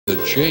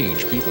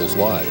change people's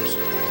lives.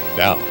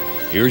 Now,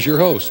 here's your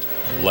host,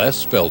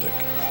 Les Feldick.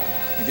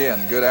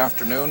 Again, good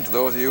afternoon to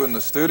those of you in the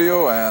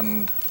studio,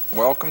 and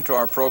welcome to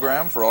our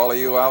program for all of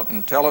you out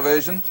in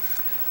television.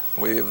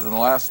 We've, in the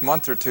last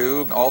month or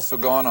two, also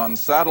gone on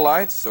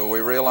satellites, so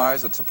we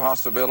realize it's a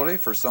possibility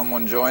for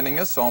someone joining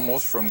us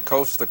almost from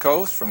coast to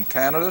coast, from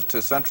Canada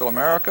to Central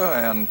America.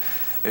 And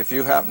if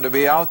you happen to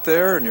be out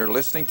there and you're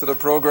listening to the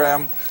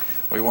program,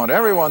 we want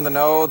everyone to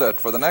know that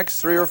for the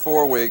next 3 or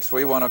 4 weeks,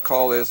 we want to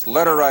call this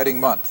Letter Writing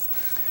Month.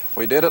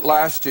 We did it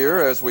last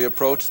year as we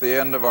approached the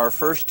end of our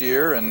first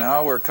year, and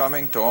now we're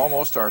coming to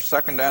almost our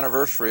second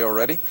anniversary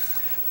already.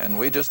 And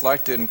we'd just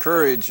like to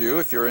encourage you,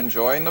 if you're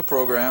enjoying the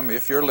program,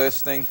 if you're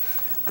listening,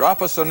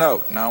 drop us a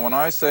note. Now, when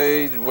I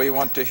say we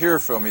want to hear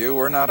from you,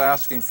 we're not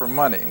asking for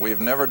money.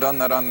 We've never done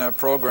that on that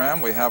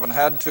program. We haven't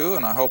had to,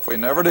 and I hope we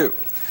never do.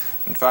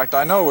 In fact,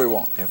 I know we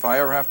won't. If I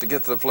ever have to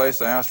get to the place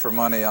to ask for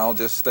money, I'll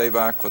just stay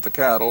back with the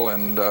cattle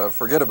and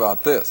forget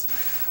about this.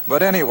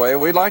 But anyway,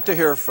 we'd like to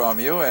hear from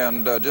you,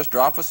 and just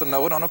drop us a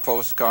note on a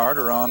postcard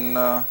or on,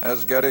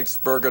 as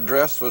Gettysburg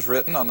Address was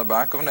written on the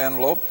back of an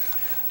envelope.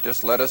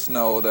 Just let us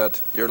know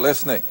that you're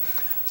listening.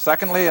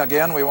 Secondly,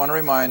 again, we want to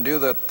remind you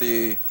that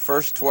the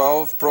first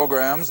 12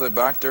 programs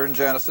back there in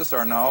Genesis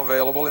are now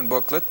available in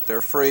booklet.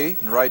 They're free.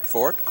 Write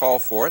for it. Call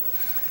for it.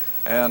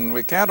 And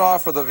we can't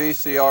offer the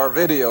VCR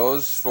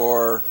videos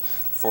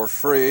for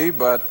free,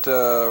 but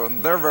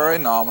they're very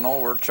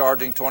nominal. We're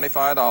charging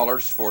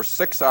 $25 for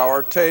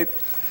 6-hour tape,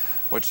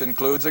 which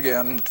includes,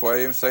 again,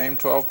 the same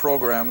 12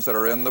 programs that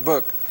are in the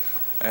book.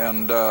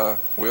 And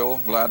we'll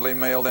gladly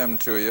mail them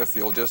to you if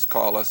you'll just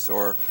call us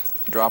or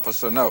drop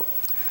us a note.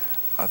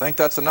 I think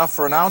that's enough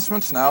for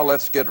announcements. Now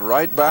let's get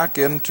right back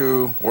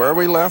into where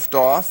we left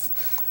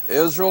off.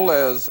 Israel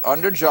is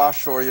under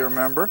Joshua, you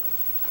remember.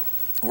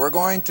 We're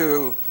going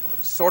to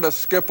sort of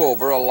skip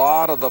over a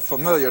lot of the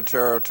familiar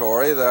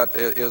territory that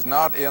is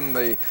not in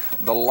the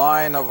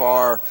line of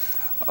our,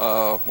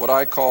 what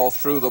I call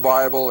through the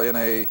Bible in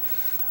a,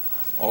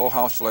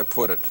 how shall I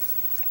put it?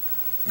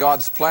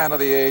 God's plan of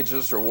the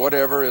ages, or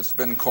whatever it's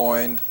been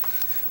coined.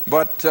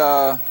 But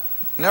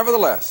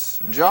nevertheless,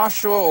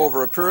 Joshua,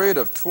 over a period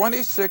of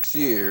 26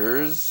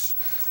 years,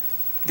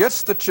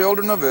 gets the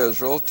children of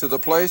Israel to the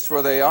place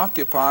where they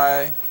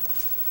occupy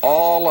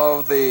all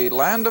of the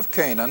land of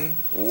Canaan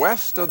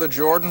west of the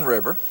Jordan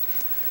River,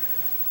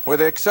 with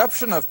the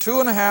exception of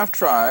 2.5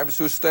 tribes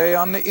who stay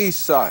on the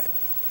east side.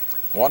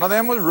 One of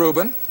them was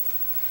Reuben,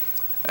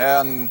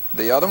 and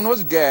the other one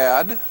was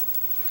Gad,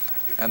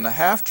 and the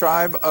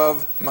half-tribe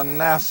of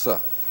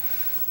Manasseh.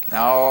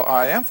 Now,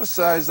 I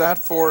emphasize that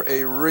for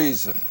a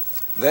reason.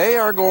 They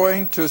are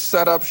going to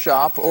set up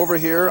shop over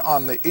here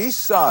on the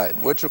east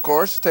side, which, of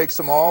course, takes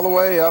them all the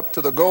way up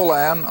to the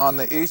Golan on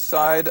the east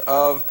side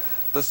of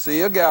the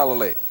Sea of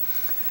Galilee.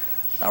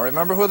 Now,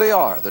 remember who they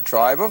are. The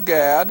tribe of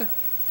Gad,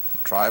 the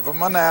tribe of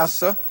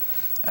Manasseh,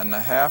 and the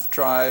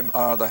half-tribe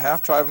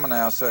of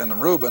Manasseh,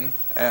 and Reuben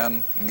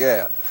and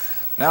Gad.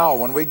 Now,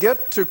 when we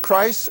get to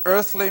Christ's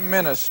earthly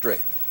ministry,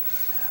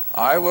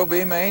 I will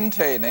be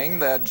maintaining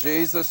that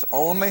Jesus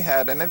only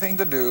had anything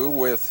to do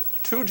with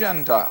 2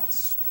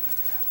 Gentiles,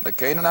 the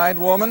Canaanite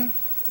woman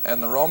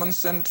and the Roman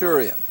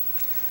centurion.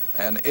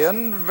 And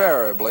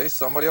invariably,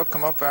 somebody will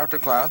come up after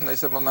class and they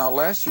said, well, now,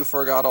 Les, you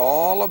forgot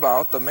all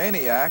about the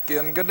maniac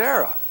in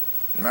Gadara.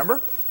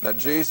 Remember that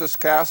Jesus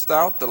cast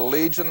out the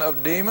legion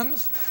of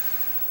demons?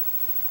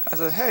 I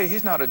said, hey,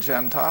 he's not a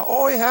Gentile.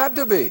 Oh, he had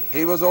to be.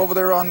 He was over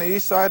there on the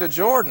east side of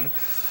Jordan.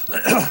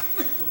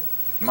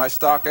 My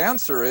stock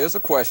answer is a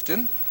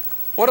question.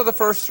 What are the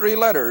first 3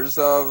 letters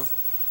of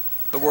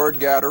the word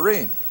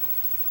Gadarene?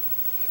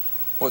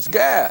 Well, it's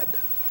Gad.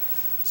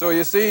 So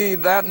you see,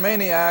 that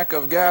maniac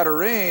of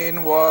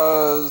Gadarene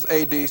was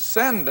a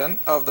descendant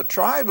of the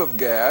tribe of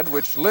Gad,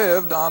 which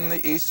lived on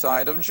the east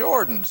side of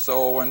Jordan.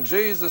 So when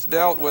Jesus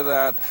dealt with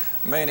that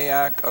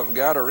maniac of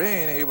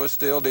Gadarene, he was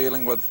still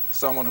dealing with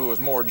someone who was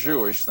more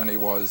Jewish than he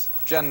was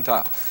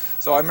Gentile.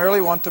 So I merely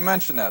want to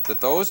mention that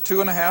those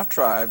 2.5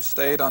 tribes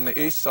stayed on the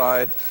east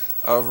side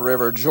of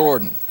River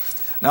Jordan.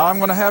 Now I'm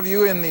going to have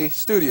you in the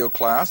studio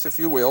class, if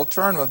you will,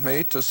 turn with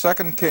me to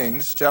 2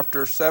 Kings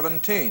chapter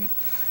 17.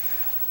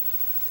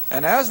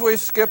 And as we've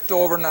skipped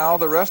over now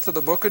the rest of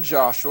the book of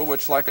Joshua,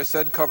 which, like I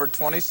said, covered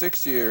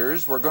 26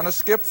 years, we're going to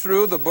skip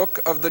through the book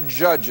of the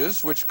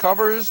Judges, which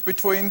covers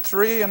between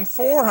 300 and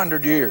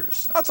 400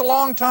 years. That's a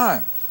long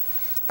time.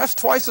 That's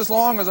twice as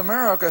long as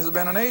America has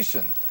been a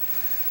nation.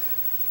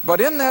 But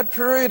in that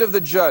period of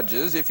the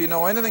Judges, if you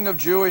know anything of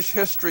Jewish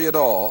history at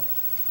all,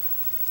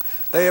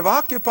 they have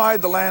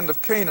occupied the land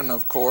of Canaan,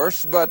 of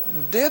course,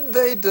 but did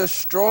they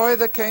destroy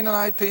the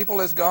Canaanite people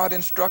as God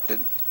instructed?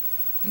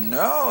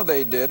 No,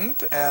 they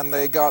didn't, and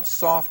they got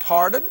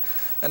soft-hearted,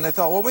 and they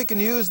thought, well, we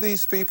can use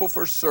these people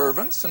for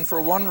servants, and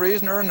for one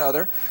reason or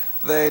another,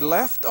 they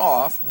left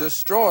off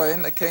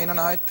destroying the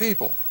Canaanite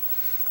people.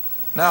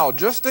 Now,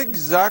 just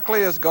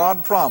exactly as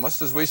God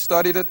promised, as we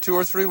studied it 2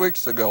 or 3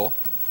 weeks ago,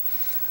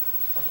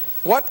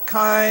 what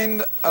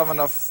kind of an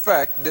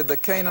effect did the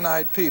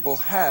Canaanite people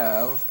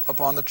have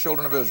upon the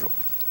children of Israel?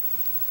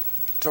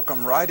 took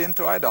them right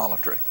into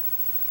idolatry.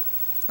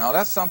 Now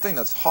that's something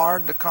that's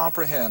hard to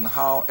comprehend,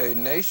 how a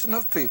nation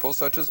of people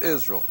such as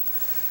Israel,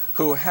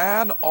 who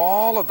had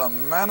all of the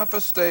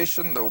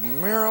manifestation, the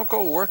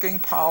miracle working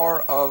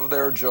power of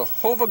their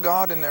Jehovah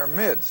God in their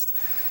midst,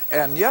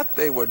 and yet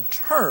they would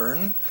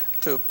turn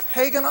to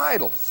pagan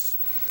idols.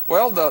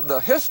 Well, the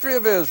history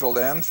of Israel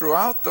then,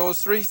 throughout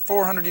those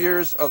 400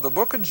 years of the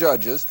book of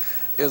Judges,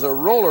 is a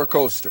roller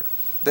coaster.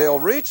 They'll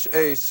reach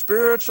a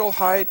spiritual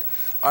height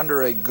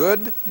under a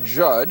good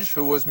judge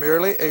who was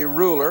merely a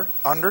ruler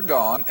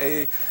undergone,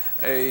 a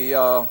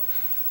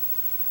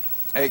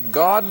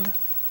God-centered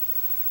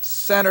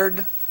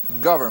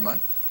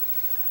government.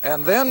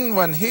 And then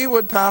when he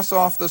would pass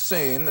off the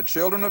scene, the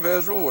children of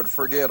Israel would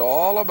forget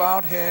all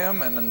about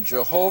him and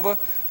Jehovah,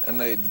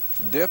 and they'd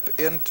dip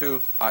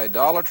into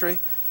idolatry,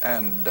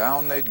 and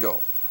down they'd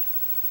go.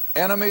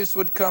 Enemies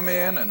would come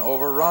in and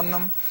overrun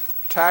them,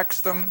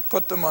 tax them,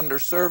 put them under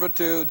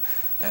servitude,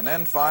 and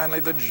then finally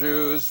the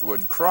Jews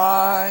would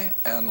cry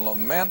and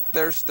lament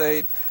their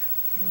state.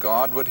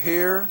 God would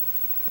hear,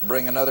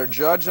 bring another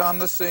judge on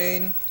the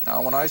scene.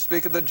 Now when I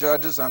speak of the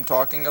judges, I'm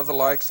talking of the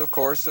likes, of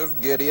course,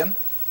 of Gideon,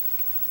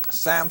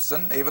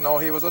 Samson, even though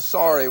he was a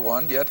sorry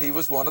one, yet he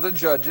was one of the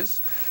judges.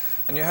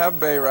 And you have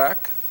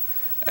Barak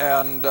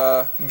and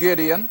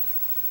Gideon,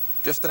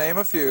 just to name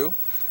a few.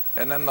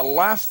 And then the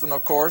last one,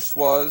 of course,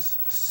 was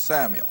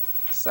Samuel.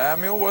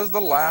 Samuel was the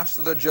last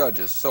of the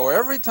judges. So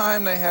every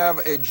time they have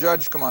a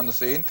judge come on the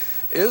scene,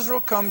 Israel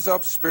comes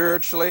up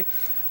spiritually,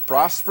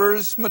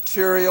 prospers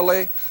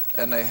materially,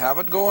 and they have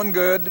it going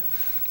good,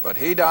 but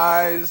he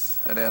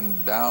dies, and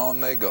then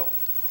down they go.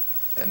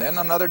 And then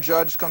another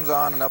judge comes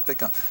on, and up they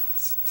come.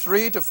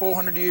 300 to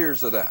 400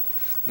 years of that.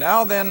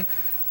 Now then,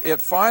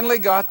 it finally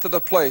got to the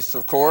place,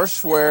 of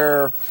course,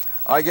 where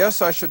I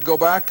guess I should go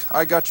back.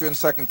 I got you in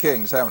 2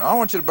 Kings, haven't I? I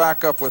want you to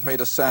back up with me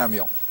to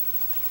Samuel.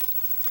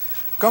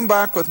 Come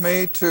back with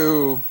me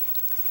to,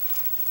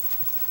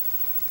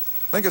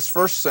 I think it's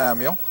 1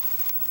 Samuel.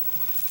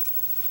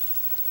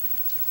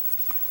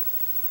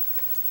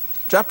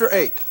 Chapter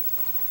 8.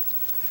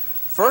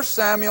 1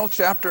 Samuel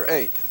chapter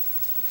 8.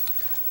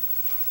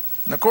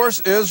 And of course,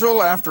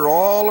 Israel, after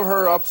all of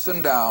her ups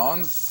and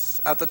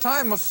downs, at the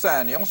time of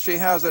Samuel, she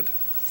has it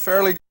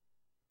fairly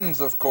good.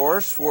 Of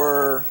course,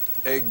 were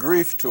a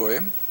grief to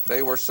him.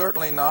 They were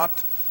certainly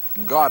not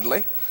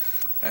godly.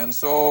 And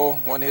so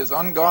when his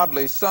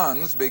ungodly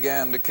sons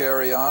began to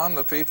carry on,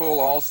 the people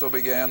also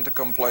began to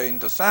complain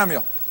to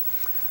Samuel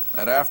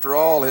that after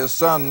all his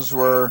sons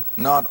were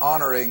not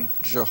honoring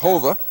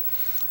Jehovah.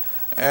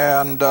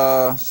 And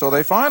so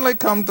they finally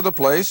come to the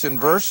place in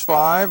verse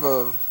 5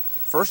 of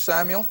 1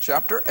 Samuel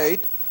chapter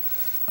 8.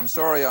 I'm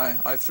sorry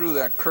I threw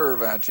that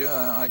curve at you.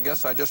 I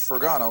guess I just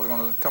forgot I was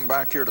going to come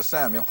back here to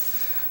Samuel.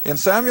 In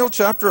Samuel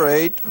chapter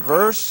 8,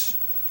 verse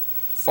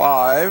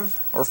 5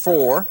 or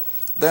 4,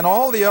 then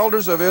all the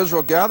elders of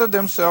Israel gathered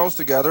themselves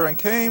together and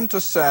came to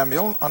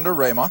Samuel unto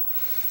Ramah.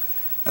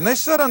 And they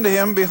said unto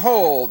him,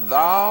 Behold,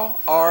 thou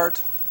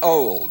art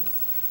old,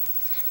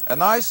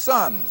 and thy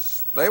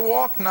sons, they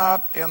walk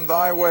not in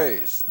thy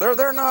ways.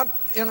 They're not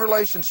in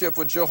relationship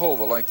with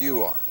Jehovah like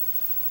you are.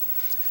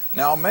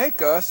 Now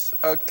make us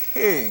a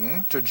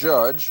king to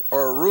judge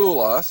or rule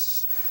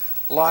us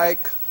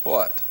like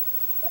what?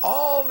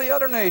 All the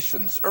other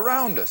nations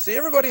around us. See,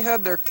 everybody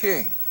had their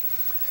king.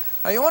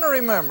 Now you want to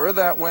remember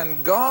that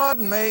when God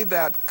made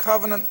that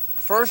covenant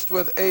first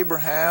with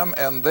Abraham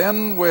and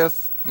then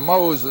with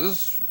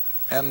Moses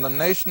and the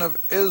nation of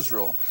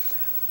Israel,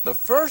 the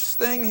first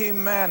thing he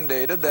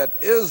mandated that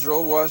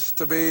Israel was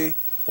to be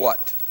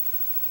what?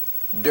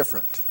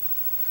 Different.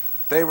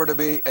 They were to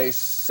be a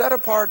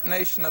set-apart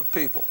nation of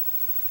people.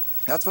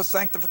 That's what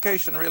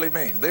sanctification really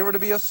means. They were to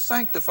be a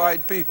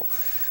sanctified people.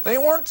 They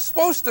weren't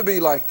supposed to be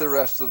like the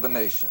rest of the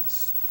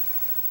nations.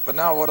 But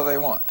now what do they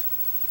want?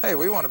 Hey,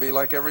 we want to be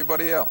like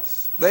everybody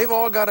else. They've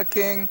all got a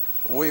king,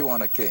 we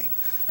want a king.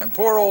 And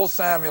poor old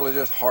Samuel is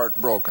just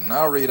heartbroken.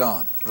 Now read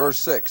on. Verse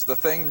 6, the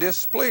thing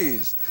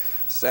displeased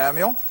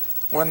Samuel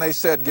when they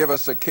said, Give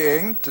us a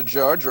king to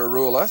judge or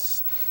rule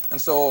us. And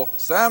so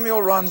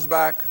Samuel runs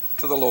back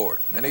to the Lord.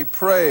 And he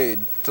prayed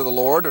to the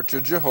Lord or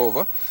to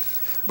Jehovah.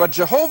 But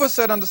Jehovah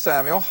said unto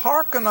Samuel,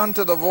 Hearken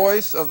unto the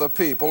voice of the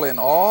people in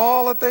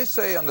all that they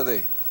say unto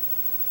thee.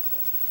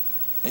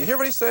 And you hear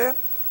what he said?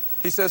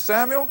 He says,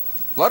 Samuel,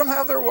 let them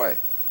have their way.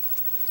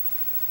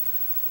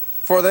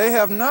 For they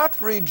have not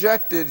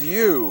rejected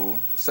you,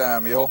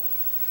 Samuel.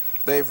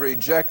 They've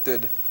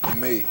rejected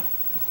me.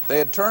 They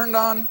had turned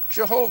on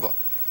Jehovah.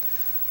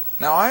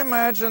 Now I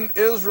imagine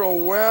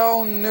Israel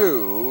well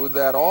knew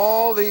that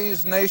all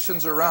these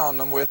nations around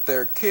them with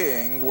their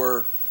king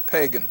were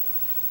pagan.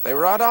 They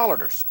were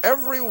idolaters,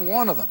 every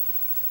one of them.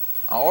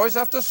 I always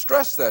have to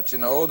stress that, you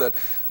know, that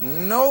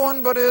no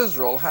one but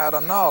Israel had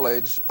a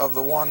knowledge of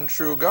the one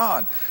true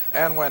God.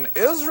 And when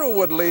Israel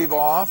would leave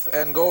off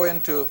and go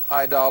into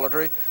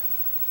idolatry,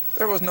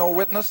 there was no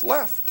witness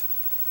left.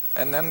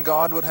 And then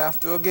God would have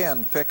to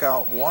again pick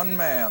out one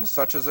man,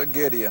 such as a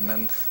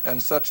Gideon,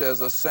 and such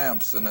as a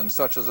Samson, and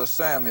such as a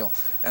Samuel,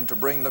 and to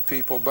bring the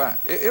people back.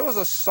 It was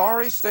a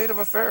sorry state of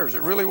affairs.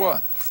 It really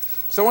was.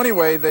 So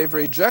anyway, they've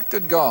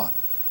rejected God.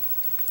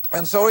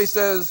 And so he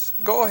says,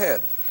 go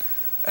ahead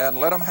and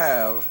let them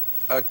have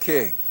a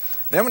king.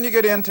 Then when you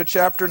get into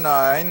chapter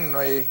 9,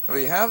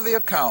 we have the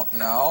account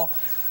now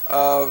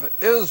of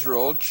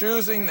Israel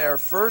choosing their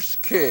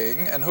first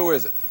king. And who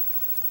is it?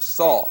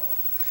 Saul.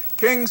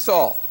 King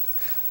Saul.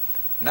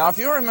 Now, if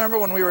you remember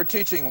when we were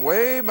teaching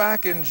way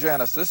back in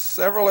Genesis,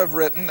 several have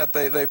written that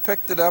they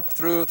picked it up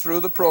through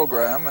the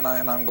program, and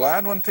I'm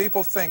glad when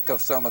people think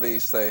of some of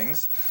these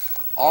things.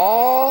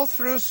 All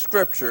through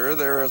Scripture,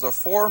 there is a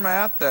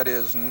format that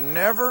is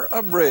never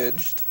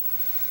abridged,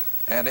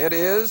 and it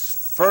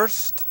is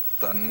first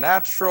the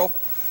natural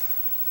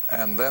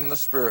and then the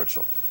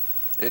spiritual.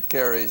 It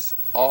carries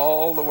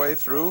all the way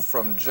through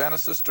from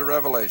Genesis to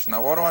Revelation.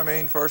 Now, what do I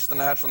mean, first the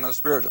natural and then the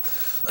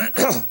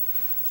spiritual?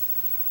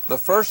 The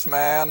first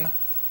man,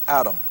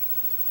 Adam,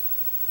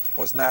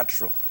 was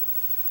natural.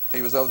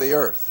 He was of the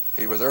earth.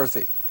 He was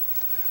earthy.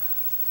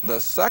 The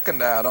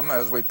second Adam,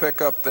 as we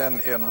pick up then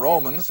in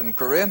Romans and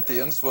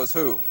Corinthians, was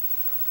who?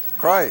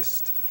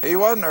 Christ. He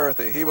wasn't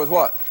earthy. He was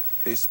what?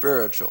 He's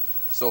spiritual.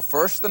 So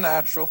first the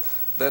natural,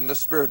 then the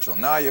spiritual.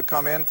 Now you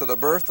come into the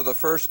birth of the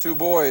first two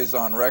boys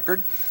on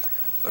record.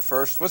 The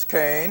first was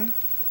Cain,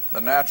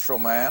 the natural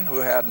man who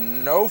had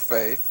no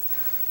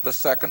faith. The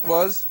second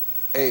was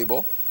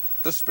Abel,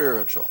 the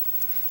spiritual.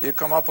 You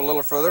come up a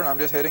little further, and I'm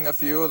just hitting a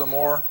few of the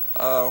more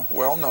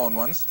well-known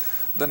ones.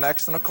 The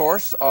next one, of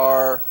course,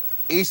 are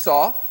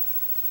Esau,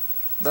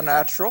 the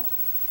natural,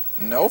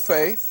 no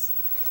faith.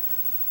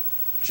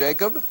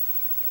 Jacob,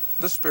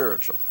 the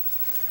spiritual.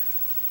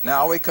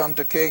 Now we come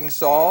to King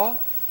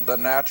Saul, the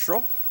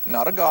natural,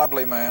 not a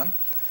godly man.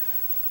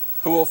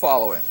 Who will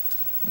follow him?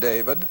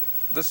 David,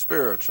 the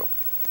spiritual.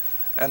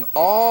 And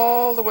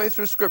all the way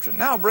through Scripture.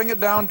 Now bring it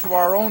down to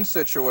our own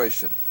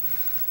situation.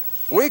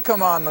 We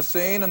come on the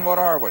scene, and what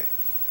are we?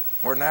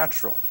 We're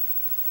natural.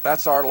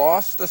 That's our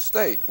lost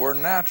estate. We're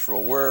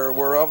natural.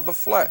 We're of the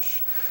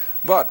flesh.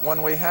 But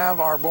when we have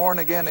our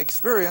born-again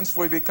experience,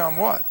 we become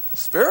what?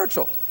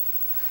 Spiritual.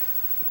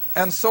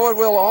 And so it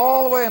will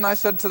all the way, and I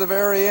said to the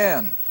very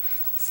end.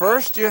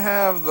 First you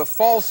have the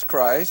false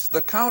Christ,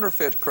 the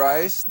counterfeit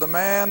Christ, the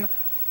man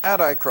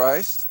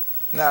Antichrist,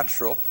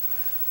 natural.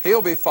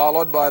 He'll be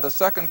followed by the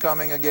second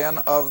coming again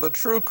of the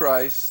true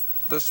Christ,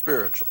 the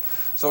spiritual.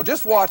 So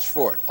just watch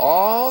for it.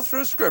 All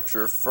through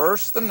Scripture,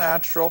 first the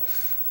natural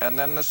and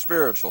then the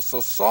spiritual.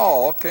 So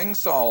Saul, King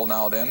Saul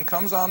now then,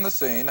 comes on the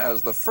scene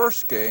as the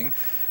first king.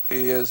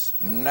 He is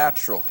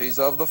natural. He's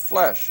of the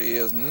flesh. He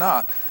is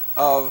not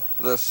of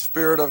the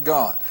Spirit of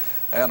God.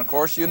 And of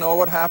course you know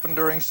what happened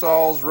during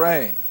Saul's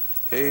reign.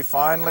 He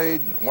finally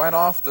went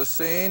off the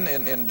scene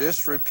in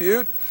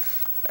disrepute,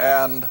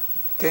 and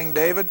King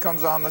David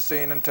comes on the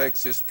scene and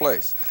takes his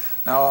place.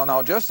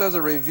 Now, just as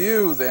a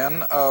review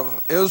then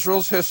of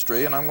Israel's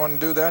history, and I'm going to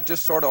do that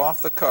just sort of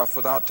off the cuff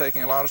without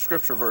taking a lot of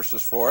scripture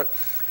verses for it.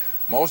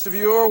 Most of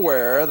you are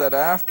aware that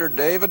after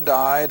David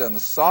died and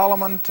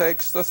Solomon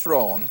takes the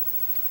throne,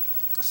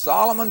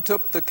 Solomon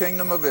took the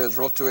kingdom of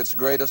Israel to its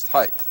greatest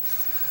height.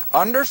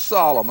 Under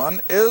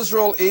Solomon,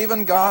 Israel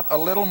even got a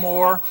little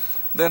more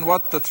than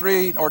what the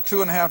 3 or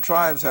 2.5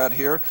 tribes had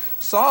here.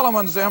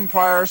 Solomon's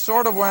empire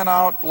sort of went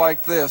out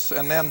like this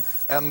and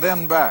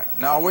then back.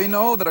 Now we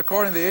know that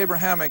according to the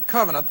Abrahamic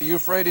covenant, the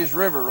Euphrates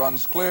River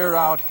runs clear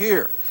out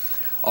here,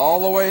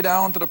 all the way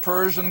down to the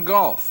Persian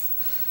Gulf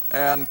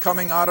and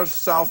coming out of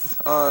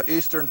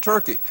southeastern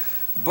Turkey.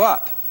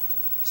 But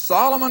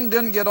Solomon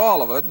didn't get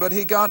all of it, but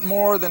he got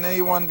more than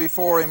anyone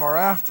before him or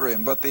after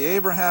him. But the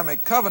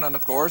Abrahamic covenant,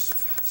 of course,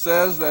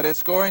 says that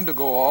it's going to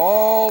go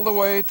all the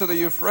way to the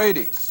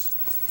Euphrates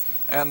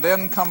and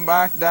then come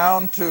back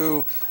down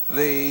to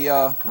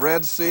the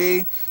Red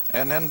Sea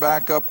and then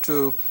back up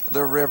to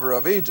the river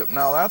of Egypt.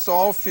 Now that's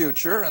all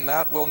future, and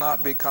that will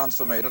not be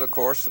consummated, of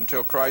course,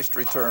 until Christ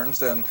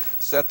returns and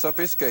sets up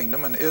his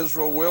kingdom, and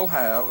Israel will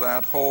have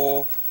that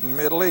whole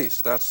Middle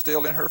East. That's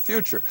still in her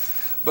future.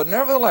 But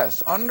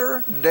nevertheless,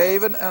 under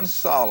David and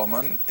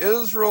Solomon,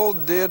 Israel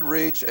did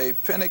reach a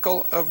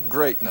pinnacle of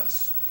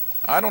greatness.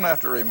 I don't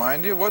have to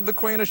remind you, what did the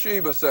Queen of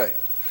Sheba say?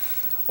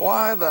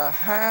 Why, the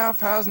half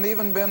hasn't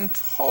even been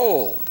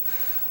told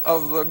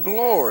of the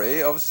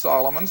glory of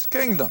Solomon's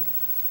kingdom.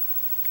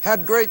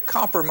 Had great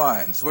copper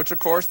mines, which of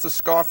course the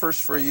scoffers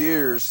for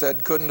years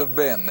said couldn't have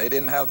been. They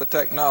didn't have the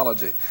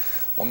technology.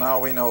 Well, now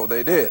we know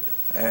they did,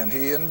 and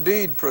he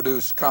indeed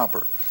produced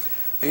copper.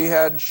 He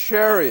had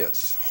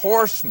chariots,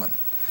 horsemen,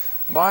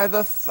 by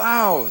the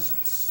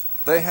thousands.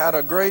 They had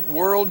a great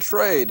world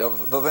trade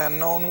of the then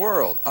known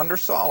world under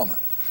Solomon.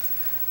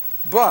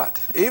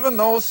 But even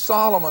though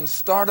Solomon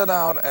started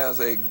out as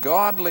a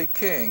godly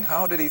king,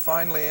 how did he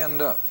finally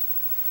end up?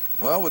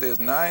 Well, with his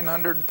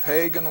 900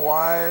 pagan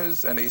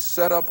wives, and he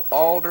set up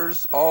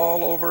altars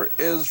all over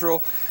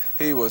Israel.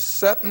 He was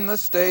setting the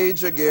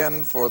stage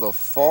again for the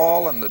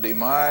fall and the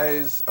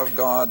demise of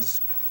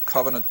God's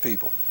covenant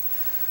people.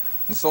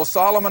 And so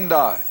Solomon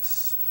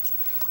dies.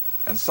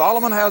 And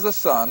Solomon has a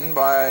son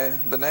by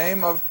the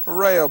name of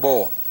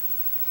Rehoboam.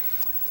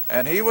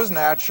 And he was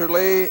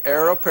naturally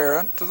heir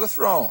apparent to the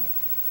throne.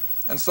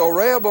 And so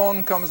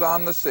Rehoboam comes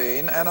on the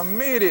scene, and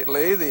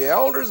immediately the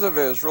elders of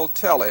Israel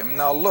tell him,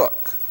 now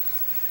look,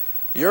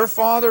 your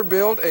father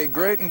built a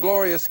great and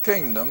glorious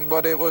kingdom,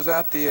 but it was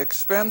at the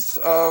expense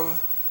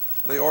of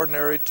the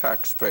ordinary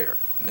taxpayer.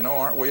 You know,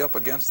 aren't we up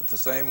against it the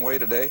same way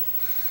today?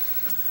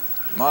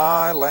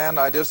 My land,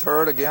 I just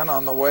heard again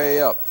on the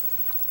way up.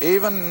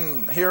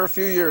 Even here a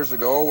few years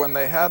ago when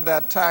they had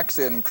that tax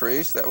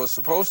increase that was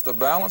supposed to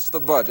balance the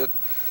budget,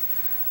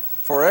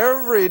 for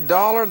every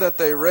dollar that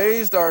they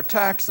raised our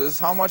taxes,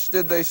 how much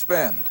did they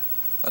spend?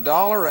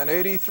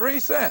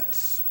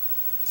 $1.83.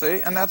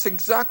 See, and that's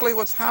exactly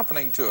what's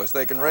happening to us.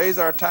 They can raise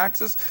our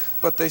taxes,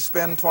 but they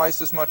spend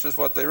twice as much as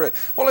what they raise.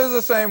 Well, it's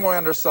the same way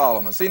under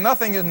Solomon. See,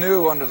 nothing is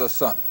new under the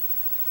sun.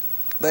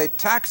 They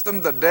taxed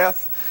them to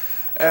death,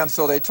 and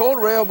so they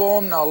told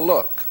Rehoboam, now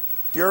look,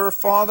 your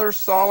father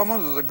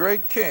Solomon was a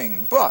great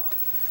king, but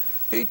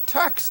he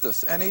taxed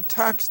us, and he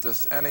taxed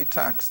us, and he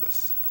taxed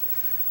us.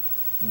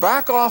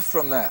 Back off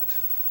from that,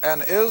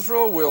 and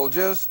Israel will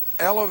just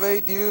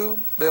elevate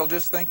you. They'll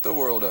just think the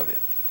world of you.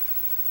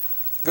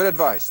 Good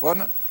advice,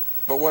 wasn't it?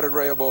 But what did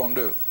Rehoboam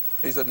do?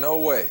 He said, no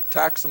way,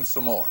 tax them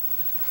some more.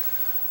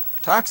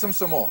 Tax them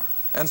some more.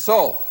 And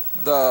so,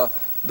 the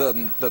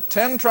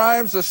 10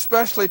 tribes,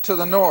 especially to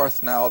the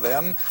north now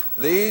then,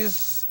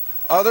 these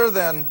other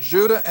than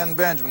Judah and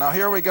Benjamin. Now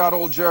here we got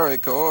old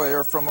Jericho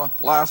here from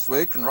last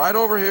week, and right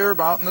over here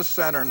about in the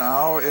center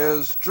now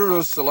is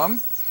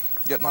Jerusalem.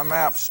 Get my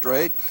map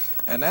straight.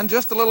 And then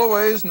just a little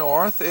ways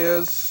north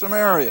is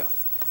Samaria.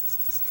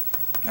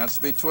 That's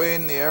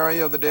between the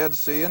area of the Dead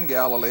Sea and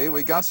Galilee.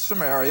 We got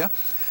Samaria.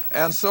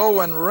 And so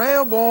when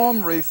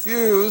Rehoboam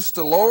refused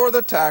to lower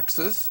the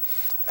taxes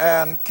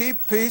and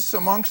keep peace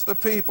amongst the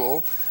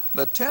people,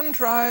 the 10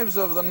 tribes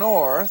of the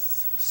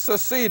north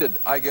seceded,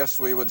 I guess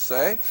we would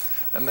say.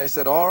 And they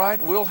said, all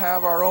right, we'll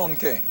have our own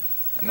king.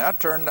 And that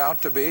turned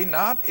out to be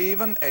not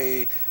even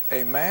a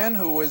man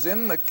who was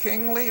in the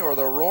kingly or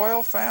the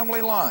royal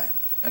family line.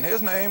 And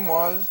his name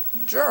was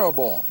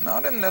Jeroboam. Now,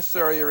 I didn't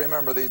necessarily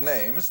remember these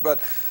names, but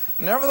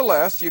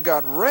nevertheless, you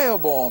got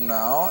Rehoboam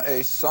now,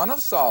 a son of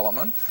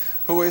Solomon,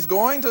 who is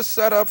going to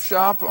set up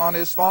shop on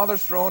his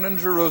father's throne in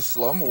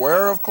Jerusalem,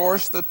 where, of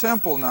course, the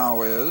temple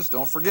now is.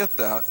 Don't forget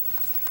that.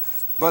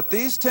 But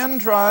these 10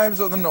 tribes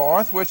of the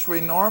north, which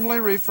we normally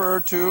refer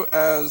to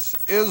as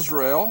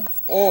Israel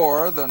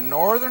or the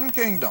northern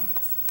kingdom.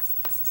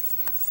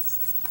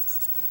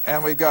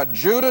 And we've got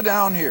Judah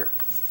down here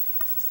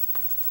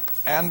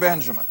and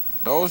Benjamin,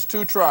 those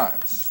 2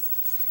 tribes.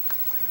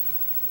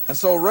 And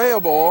so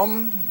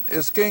Rehoboam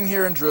is king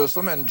here in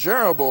Jerusalem, and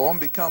Jeroboam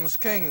becomes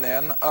king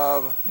then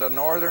of the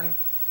northern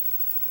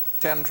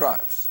 10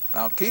 tribes.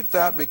 Now keep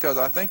that, because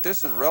I think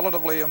this is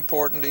relatively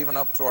important even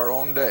up to our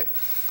own day.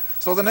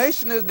 So the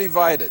nation is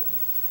divided.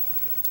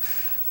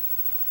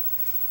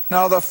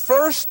 Now the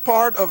first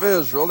part of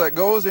Israel that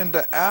goes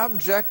into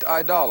abject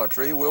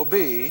idolatry will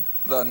be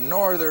the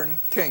northern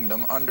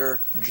kingdom under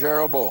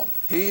Jeroboam.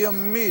 He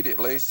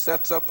immediately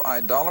sets up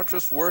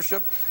idolatrous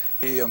worship.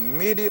 He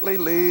immediately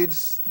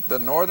leads the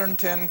northern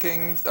 10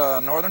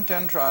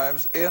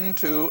 tribes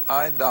into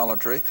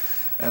idolatry.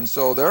 And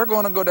so they're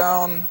going to go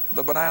down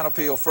the banana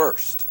peel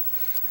first.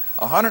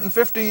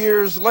 150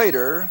 years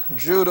later,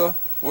 Judah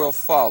will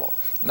follow.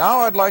 Now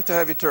I'd like to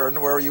have you turn to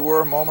where you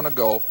were a moment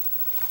ago,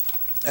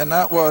 and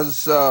that was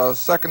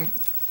Second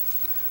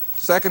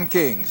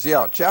Kings,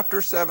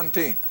 chapter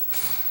 17.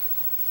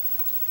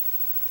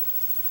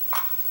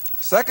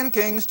 2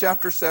 Kings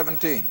chapter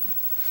 17.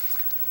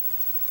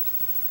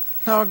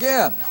 Now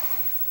again,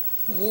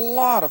 a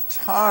lot of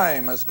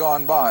time has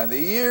gone by. The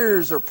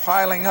years are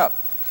piling up.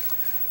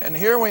 And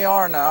here we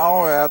are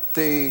now at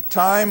the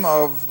time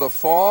of the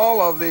fall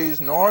of these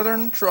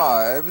northern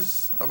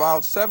tribes,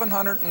 about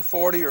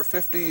 740 or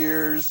 50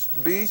 years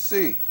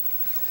BC.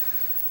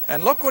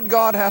 And look what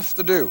God has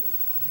to do.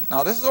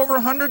 Now this is over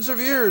hundreds of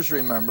years,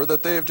 remember,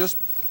 that they have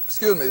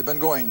they've been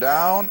going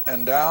down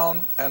and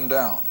down and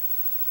down.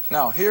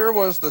 Now here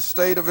was the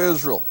state of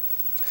Israel.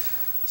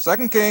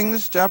 2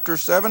 Kings chapter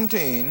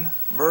 17,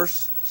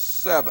 verse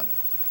 7.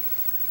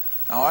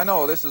 Now I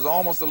know this is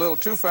almost a little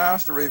too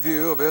fast a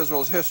review of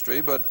Israel's history,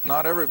 but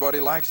not everybody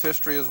likes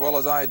history as well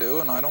as I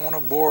do, and I don't want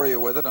to bore you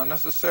with it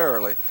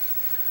unnecessarily.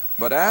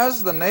 But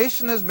as the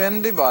nation has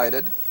been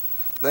divided,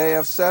 they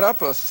have set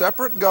up a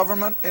separate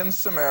government in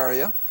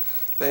Samaria.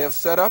 They have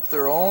set up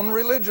their own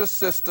religious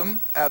system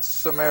at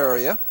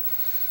Samaria.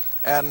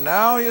 And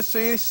now you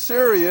see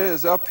Syria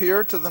is up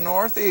here to the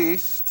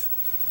northeast,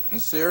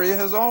 and Syria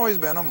has always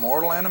been a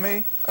mortal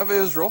enemy of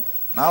Israel.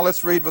 Now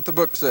let's read what the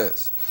book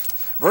says.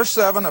 Verse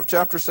 7 of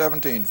chapter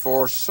 17,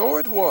 For so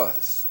it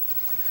was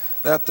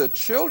that the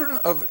children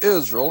of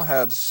Israel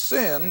had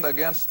sinned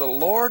against the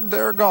Lord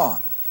their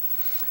God,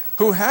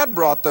 who had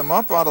brought them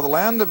up out of the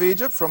land of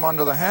Egypt from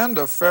under the hand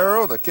of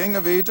Pharaoh, the king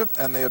of Egypt,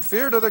 and they had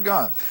feared of the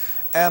God.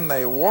 And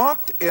they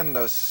walked in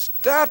the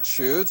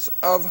statutes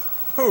of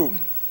whom?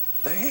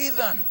 The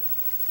heathen.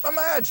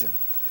 Imagine.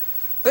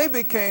 They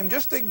became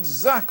just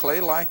exactly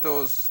like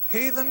those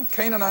heathen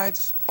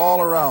Canaanites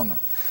all around them.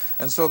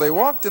 And so they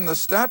walked in the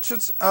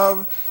statutes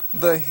of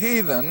the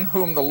heathen,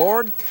 whom the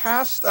Lord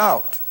cast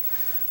out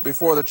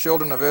before the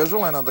children of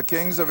Israel, and of the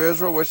kings of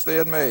Israel which they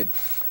had made.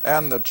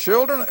 And the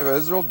children of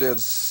Israel did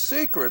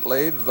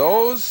secretly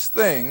those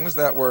things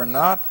that were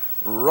not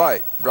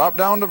right. Drop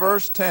down to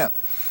verse 10.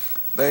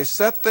 They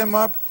set them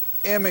up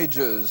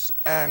images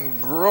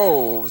and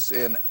groves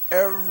in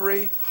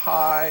every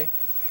high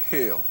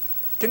hill.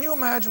 Can you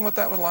imagine what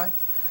that was like?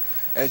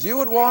 As you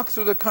would walk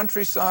through the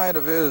countryside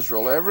of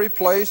Israel, every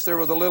place there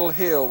was a little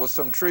hill with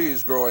some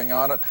trees growing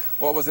on it.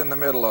 What was in the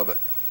middle of it?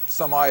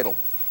 Some idol,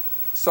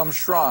 some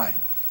shrine,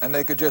 and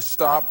they could just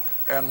stop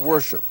and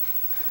worship.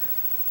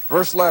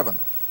 Verse 11,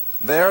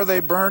 there they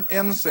burnt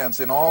incense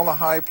in all the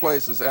high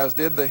places, as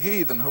did the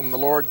heathen whom the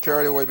Lord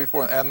carried away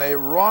before them, and they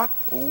wrought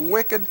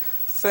wicked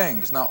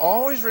things. Now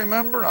always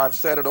remember, I've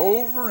said it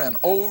over and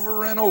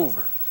over and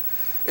over,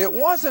 it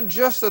wasn't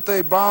just that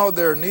they bowed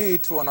their knee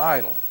to an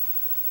idol.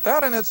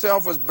 That in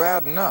itself was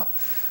bad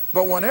enough.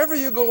 But whenever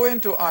you go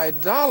into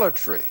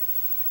idolatry,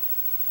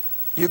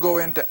 you go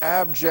into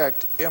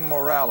abject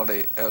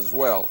immorality as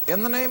well,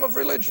 in the name of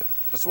religion.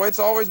 That's the way it's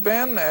always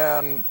been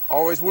and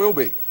always will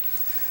be.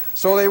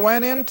 So they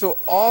went into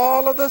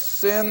all of the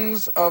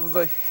sins of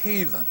the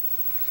heathen.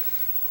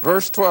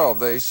 Verse 12,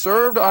 they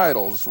served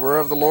idols,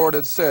 whereof the Lord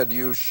had said,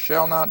 you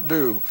shall not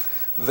do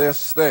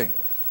this thing.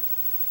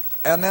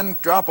 And then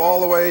drop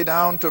all the way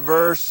down to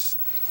verse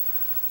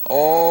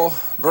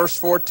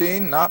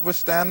 14,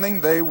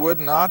 notwithstanding they would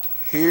not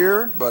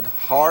hear, but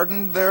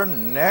hardened their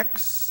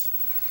necks.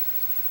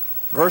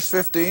 Verse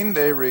 15,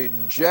 they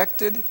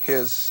rejected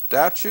his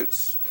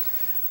statutes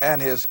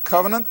and his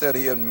covenant that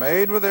he had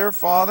made with their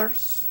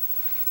fathers.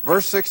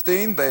 Verse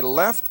 16, they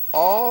left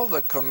all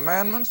the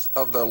commandments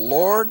of the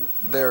Lord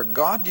their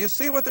God. Do you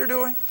see what they're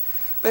doing?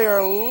 They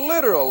are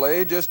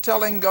literally just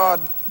telling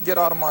God, get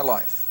out of my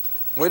life.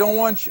 We don't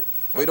want you.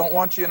 We don't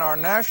want you in our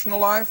national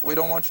life. We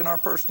don't want you in our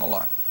personal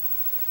life.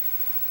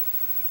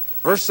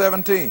 Verse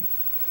 17,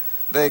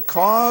 they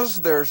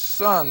caused their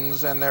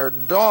sons and their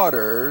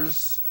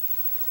daughters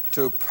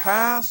to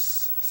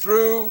pass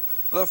through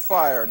the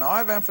fire. Now,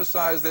 I've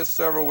emphasized this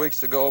several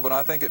weeks ago, but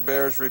I think it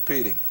bears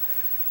repeating.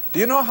 Do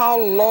you know how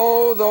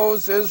low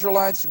those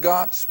Israelites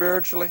got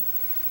spiritually?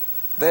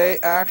 They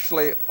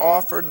actually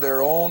offered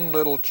their own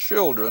little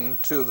children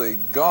to the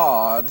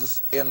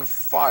gods in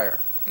fire.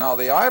 Now,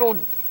 the idol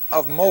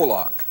of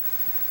Moloch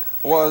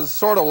was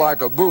sort of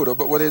like a Buddha,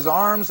 but with his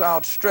arms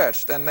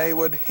outstretched, and they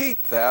would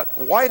heat that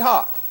white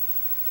hot.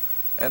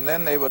 And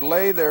then they would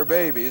lay their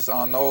babies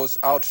on those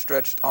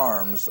outstretched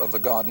arms of the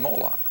god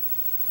Moloch.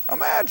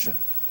 Imagine.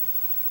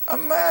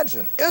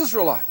 Imagine.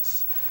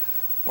 Israelites.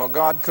 Well,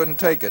 God couldn't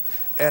take it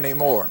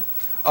anymore.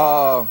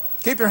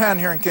 Keep your hand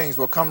here in Kings.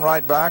 We'll come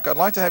right back. I'd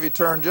like to have you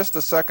turn just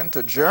a second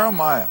to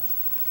Jeremiah.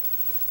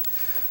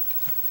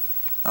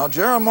 Now,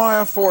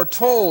 Jeremiah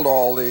foretold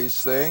all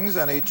these things,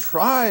 and he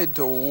tried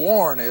to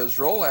warn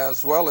Israel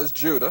as well as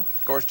Judah.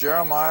 Of course,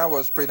 Jeremiah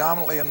was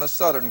predominantly in the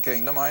southern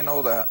kingdom, I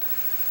know that.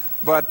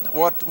 But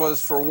what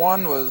was for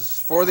one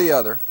was for the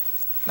other.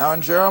 Now,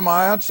 in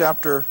Jeremiah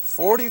chapter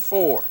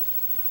 44,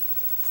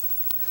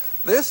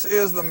 this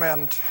is the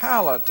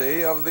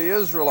mentality of the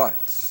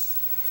Israelites.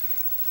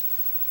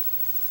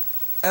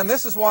 And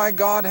this is why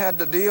God had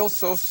to deal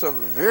so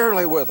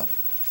severely with them.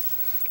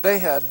 They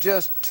had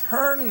just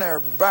turned their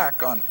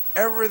back on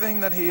everything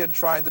that he had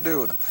tried to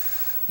do with them.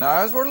 Now,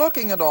 as we're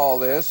looking at all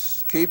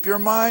this, keep your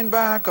mind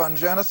back on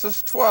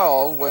Genesis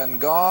 12 when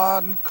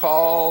God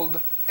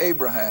called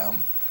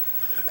Abraham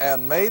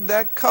and made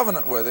that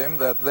covenant with him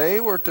that they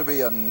were to be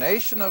a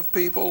nation of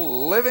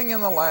people living in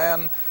the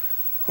land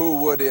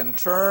who would in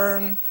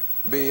turn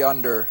be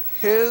under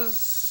his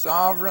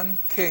sovereign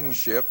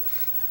kingship.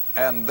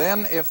 And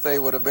then if they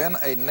would have been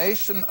a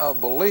nation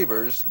of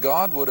believers,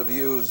 God would have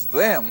used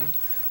them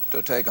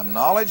to take a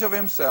knowledge of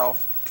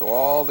himself to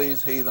all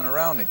these heathen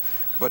around him.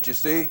 But you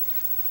see,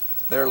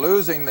 they're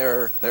losing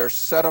their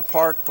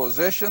set-apart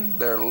position.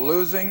 They're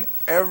losing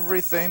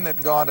everything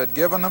that God had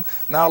given them.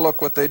 Now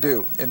look what they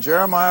do. In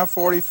Jeremiah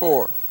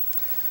 44,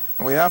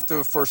 and we have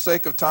to, for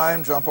sake of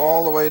time, jump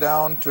all the way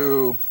down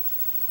to,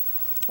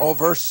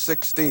 verse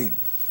 16.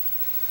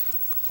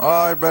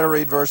 I'd better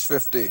read verse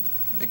 15,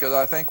 because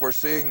I think we're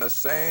seeing the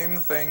same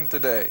thing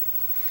today.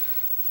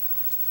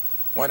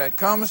 When it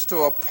comes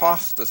to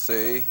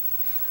apostasy,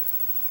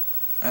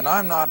 and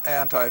I'm not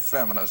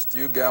anti-feminist,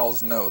 you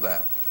gals know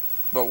that,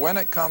 but when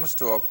it comes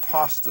to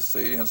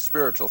apostasy and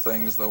spiritual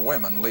things, the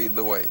women lead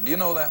the way. Do you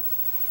know that?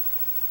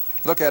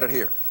 Look at it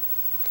here.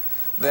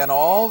 Then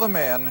all the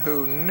men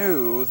who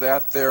knew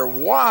that their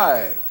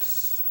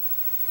wives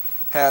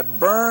had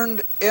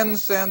burned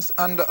incense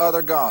unto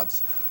other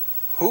gods.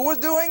 Who was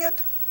doing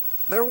it?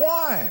 Their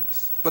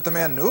wives. But the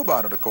men knew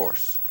about it, of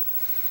course.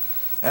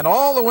 And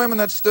all the women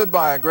that stood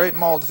by, a great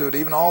multitude,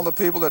 even all the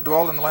people that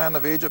dwelt in the land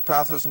of Egypt,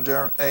 Pathros and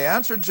Jeremiah, they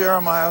answered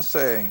Jeremiah,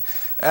 saying,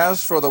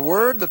 As for the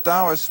word that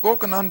thou hast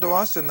spoken unto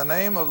us in the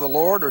name of the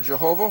Lord or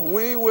Jehovah,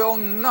 we will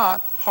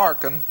not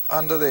hearken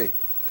unto thee.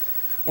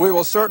 We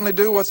will certainly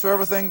do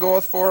whatsoever thing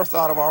goeth forth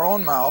out of our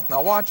own mouth.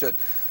 Now watch it.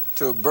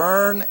 To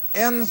burn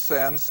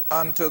incense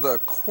unto the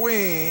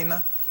queen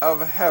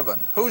of heaven.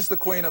 Who's the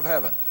queen of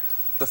heaven?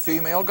 The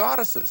female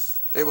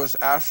goddesses. It was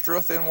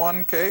Ashtoreth in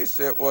one case,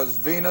 it was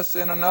Venus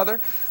in another,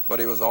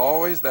 but it was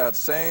always that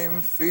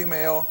same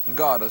female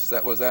goddess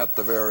that was at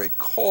the very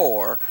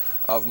core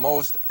of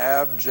most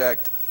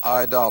abject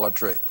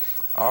idolatry.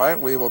 All right,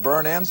 we will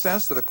burn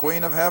incense to the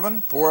queen of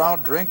heaven, pour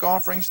out drink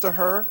offerings to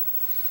her.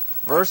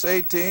 Verse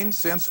 18,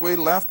 since we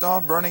left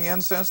off burning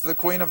incense to the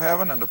queen of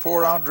heaven and to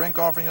pour out drink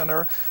offerings unto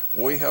her,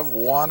 we have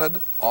wanted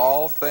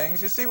all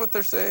things. You see what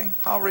they're saying?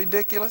 How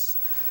ridiculous.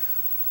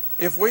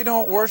 If we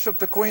don't worship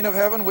the queen of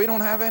heaven, we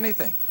don't have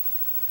anything.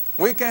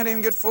 We can't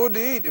even get food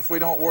to eat if we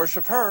don't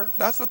worship her.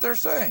 That's what they're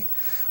saying.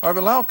 All right,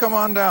 but now come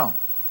on down.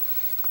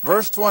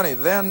 Verse 20,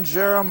 Then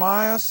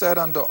Jeremiah said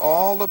unto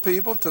all the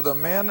people, to the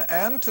men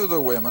and to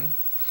the women,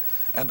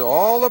 and to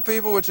all the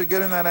people which are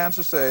getting that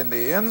answer, saying,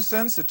 The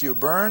incense that you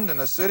burned in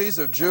the cities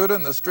of Judah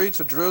and the streets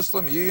of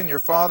Jerusalem, ye and your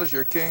fathers,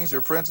 your kings,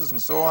 your princes,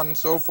 and so on and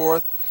so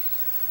forth,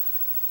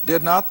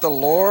 did not the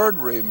Lord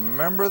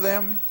remember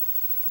them?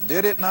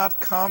 Did it not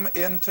come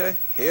into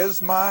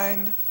his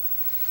mind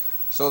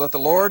so that the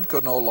Lord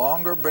could no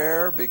longer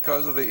bear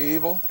because of the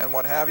evil and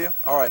what have you?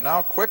 All right,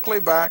 now quickly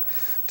back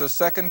to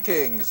 2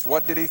 Kings.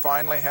 What did he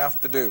finally have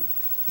to do?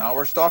 Now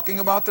we're talking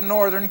about the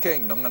northern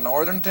kingdom, the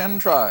northern 10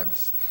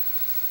 tribes.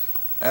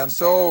 And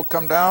so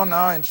come down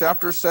now in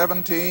chapter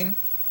 17,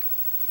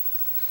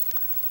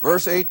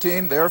 verse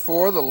 18,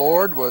 Therefore the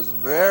Lord was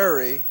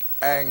very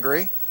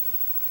angry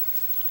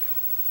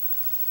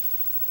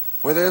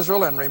with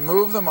Israel, and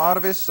removed them out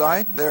of his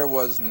sight. There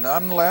was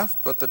none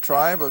left but the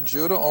tribe of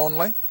Judah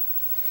only.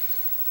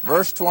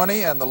 Verse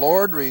 20, And the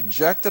Lord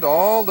rejected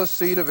all the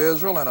seed of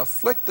Israel, and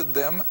afflicted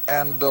them,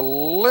 and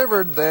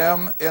delivered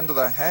them into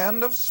the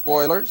hand of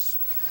spoilers,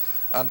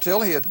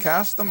 until he had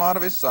cast them out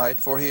of his sight.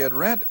 For he had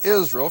rent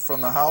Israel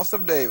from the house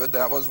of David.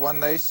 That was when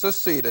they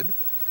seceded.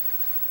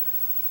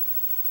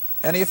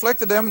 And he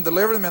afflicted them and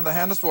delivered them in the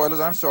hand of spoilers.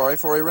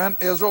 For he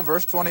rent Israel,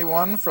 verse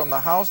 21, from the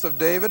house of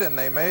David, and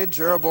they made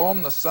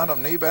Jeroboam the son of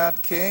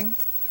Nebat king.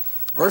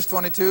 Verse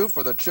 22,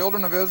 For the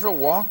children of Israel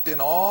walked in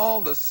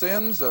all the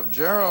sins of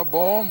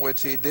Jeroboam,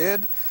 which he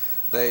did.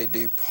 They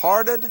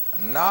departed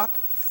not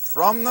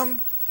from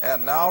them.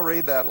 And now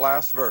read that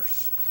last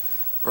verse.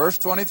 Verse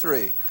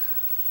 23,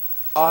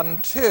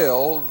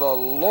 Until the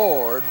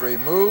Lord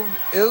removed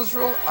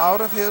Israel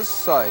out of his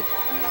sight,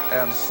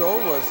 and so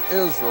was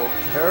Israel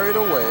carried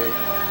away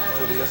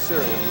to the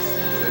Assyrians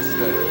to this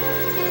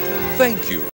day. Thank you